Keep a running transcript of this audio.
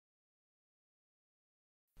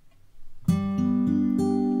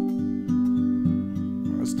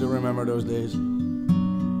still remember those days.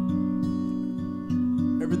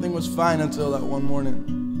 Everything was fine until that one morning.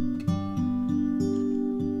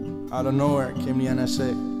 Out of nowhere came the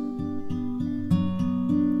NSA,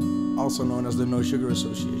 also known as the No Sugar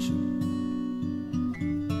Association.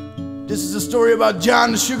 This is a story about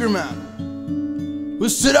John the Sugar Man, who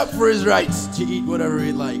stood up for his rights to eat whatever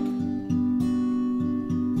he'd like.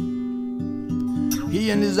 He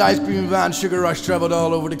and his ice cream van Sugar Rush traveled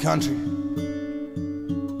all over the country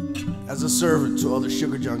as a servant to all the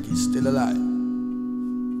sugar junkies still alive.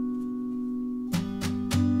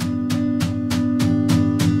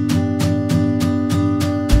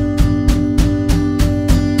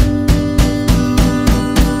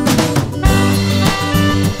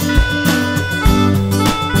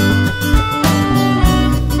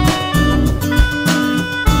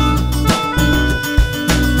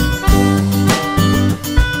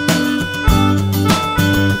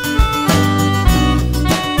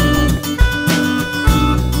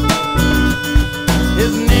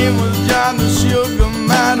 The sugar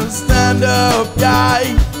man, a stand-up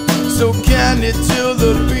guy, so candid to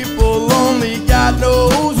the people, only God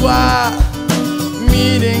knows why.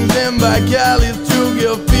 Meetings in back alleys to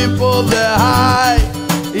give people their high.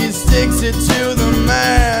 He sticks it to the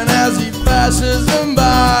man as he passes them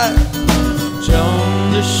by.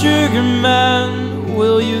 John the Sugar Man,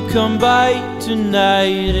 will you come by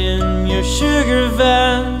tonight in your sugar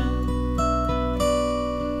van?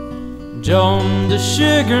 John the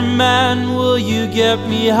Sugar Man, will you get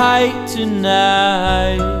me high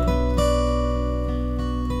tonight?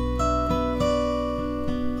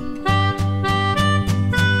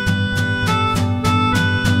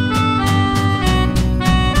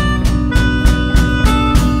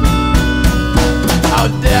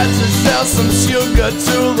 Out there to sell some sugar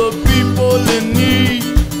to the people in need,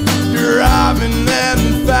 driving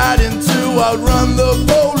and fighting to outrun the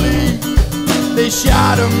police. They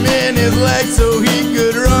shot him in his leg so he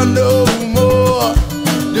could run no more.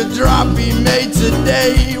 The drop he made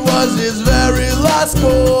today was his very last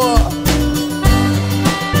score.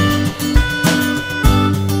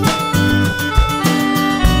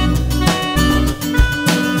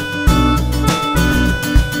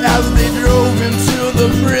 As they drove him to the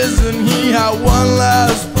prison, he had one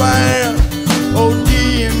last plan,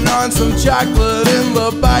 ODing on some chocolate in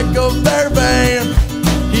the back of their van.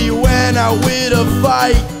 He went out with a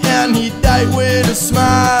fight and he died with a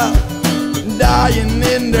smile. Dying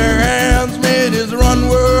in their hands made his run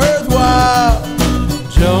worthwhile.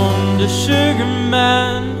 John the Sugar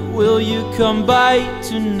Man, will you come by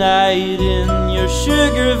tonight in your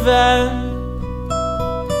sugar van?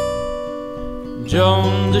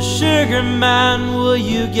 John the Sugar Man, will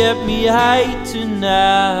you get me high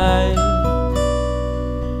tonight?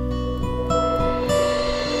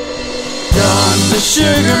 John the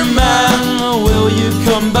Sugar Man, will you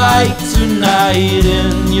come by tonight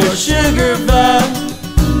in your sugar van?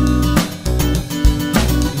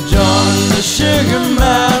 John the Sugar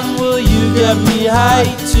Man, will you get me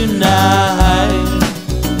high tonight?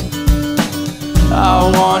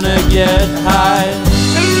 I wanna get high.